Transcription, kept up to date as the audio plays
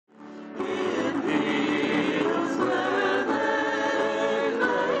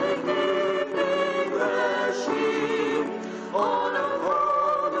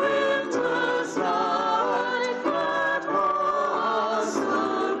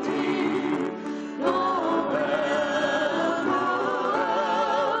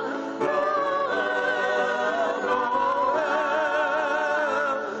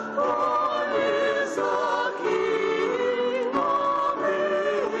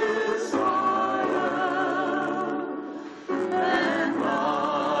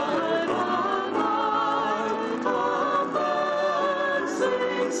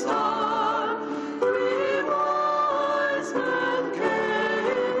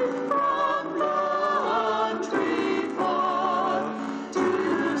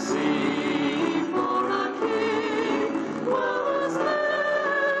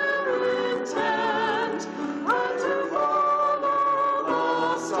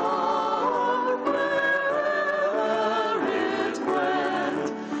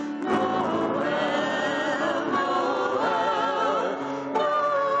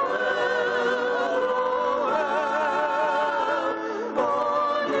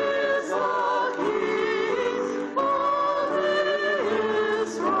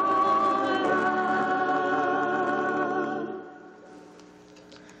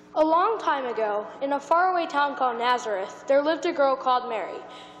in a faraway town called Nazareth, there lived a girl called Mary.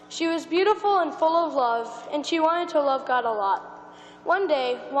 She was beautiful and full of love, and she wanted to love God a lot. One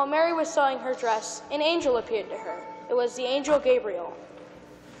day, while Mary was sewing her dress, an angel appeared to her. It was the angel Gabriel.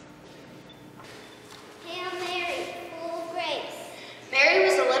 Hail Mary, full of grace. Mary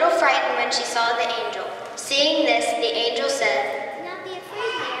was a little frightened when she saw the angel. Seeing this, the angel said, "Do not be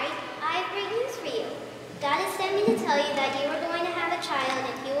afraid, Mary. I have great news for you. God has sent me to tell you that you are going to have a child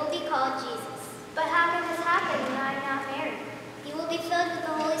and he will be called Jesus. But how can this happen when I am not married? You will be filled with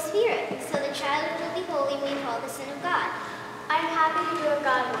the Holy Spirit, so the child will be holy when called the Son of God. I am happy to do what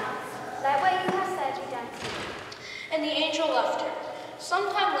God wants. Let what you have said be done to me." And the angel left her.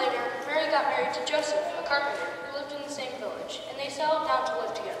 Sometime later, Mary got married to Joseph, a carpenter, who lived in the same village, and they settled down to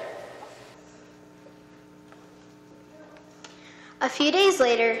live together. A few days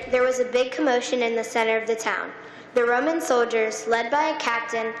later, there was a big commotion in the center of the town. The Roman soldiers, led by a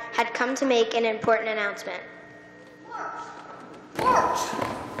captain, had come to make an important announcement. March! March!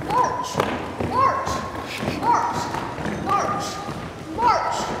 March! March! March! March!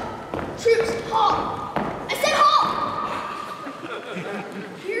 March! Troops, halt! I said halt!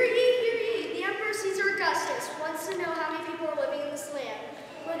 Hear ye, hear ye. The Emperor Caesar Augustus wants to know how many people are living in this land,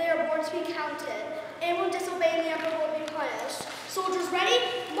 where they are born to be counted. Anyone disobeying the Emperor will be punished. Soldiers ready?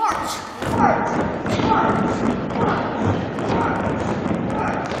 March! March! March!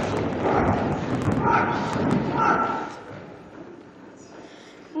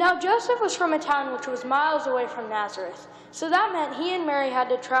 Now Joseph was from a town which was miles away from Nazareth, so that meant he and Mary had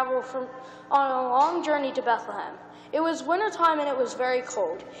to travel on a long journey to Bethlehem. It was wintertime and it was very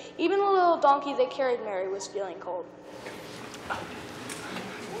cold. Even the little donkey that carried Mary was feeling cold.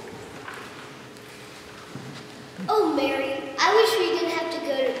 Oh, Mary, I wish we didn't have to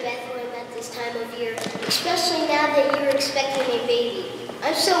go to Bethlehem at this time of year, especially now that you're expecting a baby.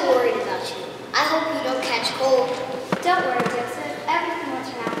 I'm so worried about you. I hope you don't catch cold. Don't worry, Joseph. Everything will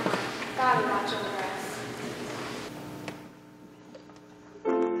turn out fine. God will watch over us.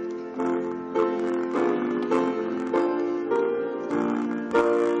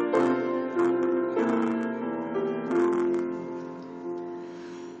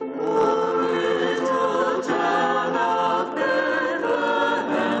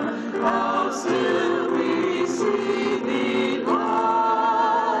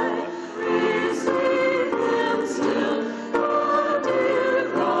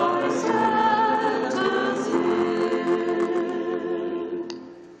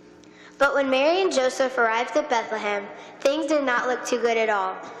 But when Mary and Joseph arrived at Bethlehem, things did not look too good at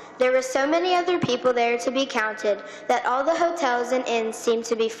all. There were so many other people there to be counted that all the hotels and inns seemed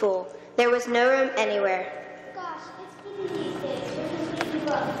to be full. There was no room anywhere. Gosh, it's busy these days. There's so many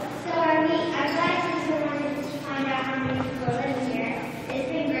people. So are we. I'm glad since we wanted to find out how many people are living here. It's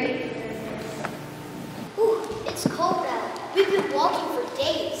been great. Ooh, it's cold out. We've been walking for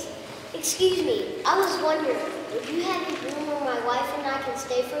days. Excuse me, I was wondering, would you have a room where my wife and I can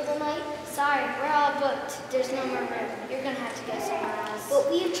stay for the night? Sorry, we're all booked. There's no more room. You're going to have to go somewhere else.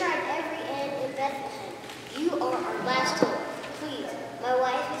 But we have tried every inn in Bethlehem. You are our last hope. Please, my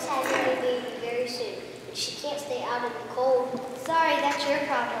wife is having a baby very soon, and she can't stay out in the cold. Sorry, that's your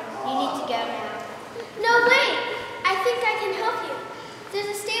problem. You need to go now. No, wait! I think I can help you. There's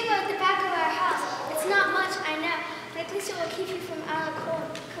a stable at the back of our house. It's not much, I know, but at least it will keep you from out of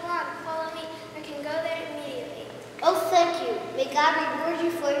cold. Come on, follow me. I can go there immediately. Oh, thank you. May God reward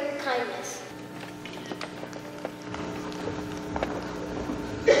you for your kindness.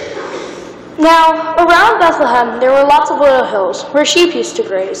 Now, around Bethlehem, there were lots of little hills where sheep used to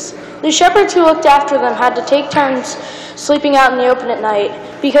graze. The shepherds who looked after them had to take turns sleeping out in the open at night,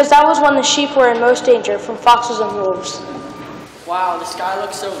 because that was when the sheep were in most danger from foxes and wolves. Wow, the sky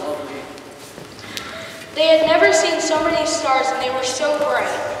looks so lovely. They had never seen so many stars, and they were so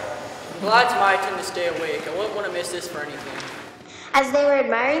bright. I'm glad it's my turn to stay awake. I wouldn't want to miss this for anything. As they were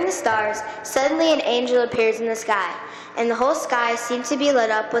admiring the stars, suddenly an angel appears in the sky, and the whole sky seemed to be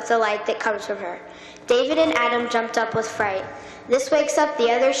lit up with the light that comes from her. David and Adam jumped up with fright. This wakes up the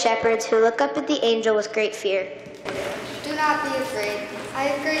other shepherds, who look up at the angel with great fear. Do not be afraid. I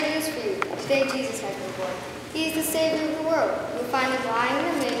have great news for you. Today Jesus has been born. He is the Savior of the world. You'll find him lying in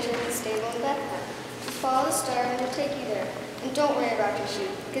a manger in the stable in Bethlehem. Just follow the star and it'll take you there. And don't worry about your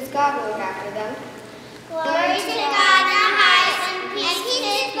sheep, because God will look after them. Glory to God in the highest, and peace to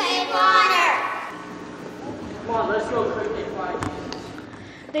his people on earth. Come on, let's go quickly and find Jesus.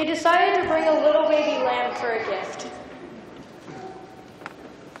 They decided to bring a little baby lamb for a gift.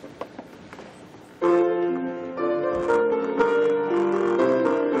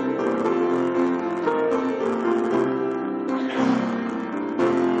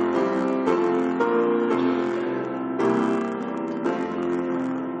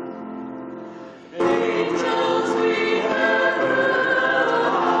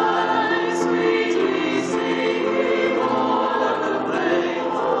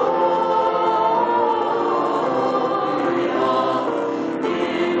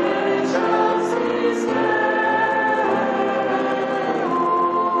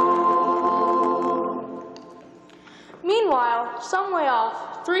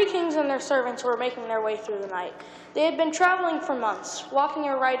 3 kings and their servants were making their way through the night. They had been traveling for months, walking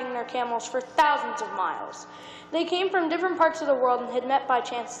or riding their camels for thousands of miles. They came from different parts of the world and had met by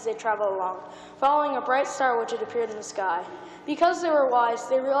chance as they traveled along, following a bright star which had appeared in the sky. Because they were wise,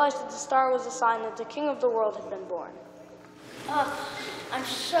 they realized that the star was a sign that the King of the world had been born. I'm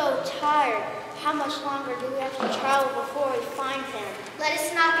so tired. How much longer do we have to travel before we find him? Let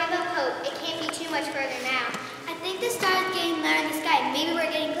us not give up hope. It can't be too much further now. I think the star is getting lower in the sky. Maybe we're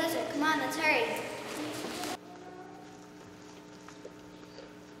getting closer. Come on, let's hurry.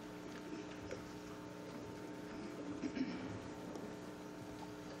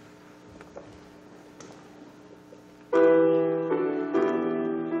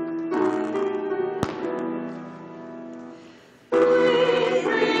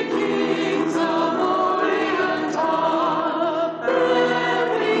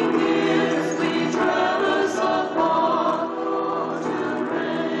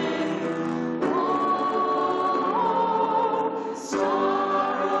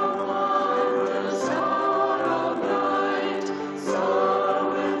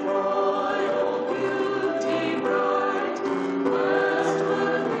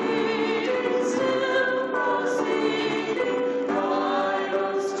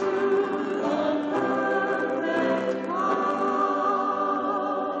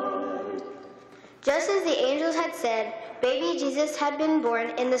 Just as the angels had said, baby Jesus had been born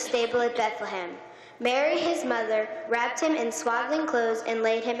in the stable at Bethlehem. Mary, his mother, wrapped him in swaddling clothes and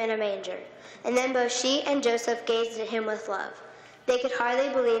laid him in a manger. And then both she and Joseph gazed at him with love. They could hardly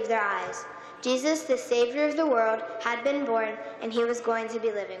believe their eyes. Jesus, the Savior of the world, had been born, and he was going to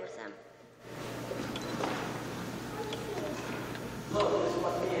be living with them.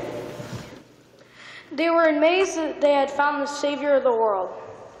 They were amazed that they had found the Savior of the world.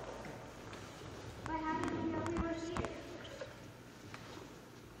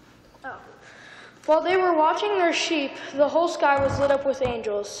 While they were watching their sheep, the whole sky was lit up with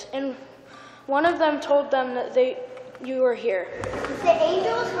angels, and one of them told them that you were here. The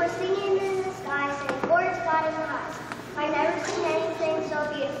angels were singing in the sky, saying, "Glory to God in the highest." I've never seen anything so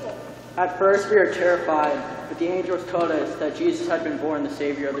beautiful. At first we were terrified, but the angels told us that Jesus had been born, the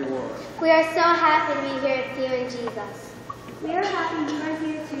Savior of the world. We are so happy to be here with you and Jesus. We are happy you are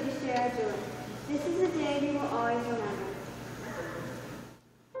here too to share our joy. This is a day we will always remember.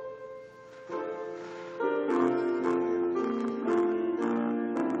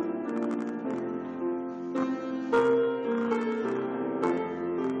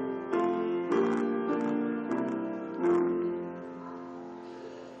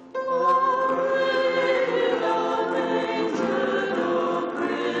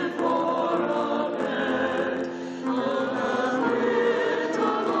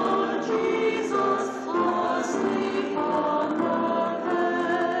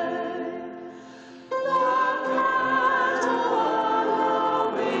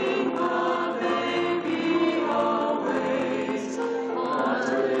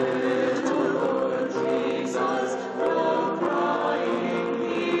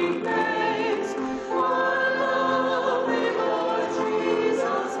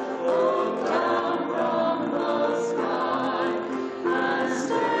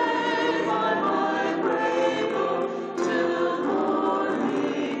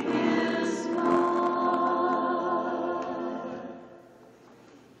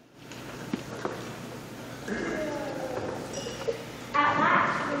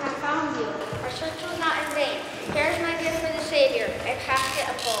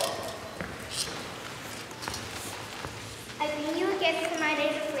 I bring you a gift for my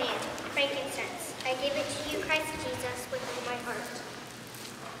native land, frankincense. I give it to you, Christ Jesus, with all my heart.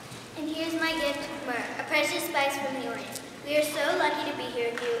 And here's my gift, myrrh, a precious spice from the Orient. We are so lucky to be here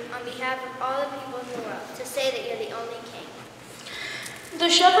with you on behalf of all the people in the world, to say that you're the only king. The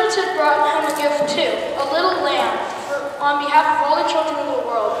shepherds had brought him a gift too, a little lamb, on behalf of all the children of the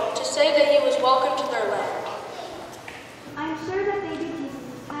world, to say that he was welcome to their land. I'm sure that baby Jesus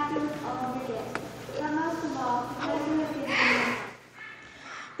is happy with all of your gifts, but most of all, because you have given him.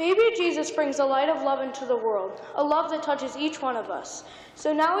 Baby Jesus brings a light of love into the world, a love that touches each one of us.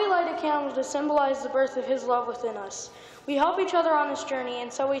 So now we light a candle to symbolize the birth of his love within us. We help each other on this journey,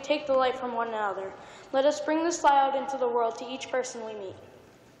 and so we take the light from one another. Let us bring this light out into the world to each person we meet.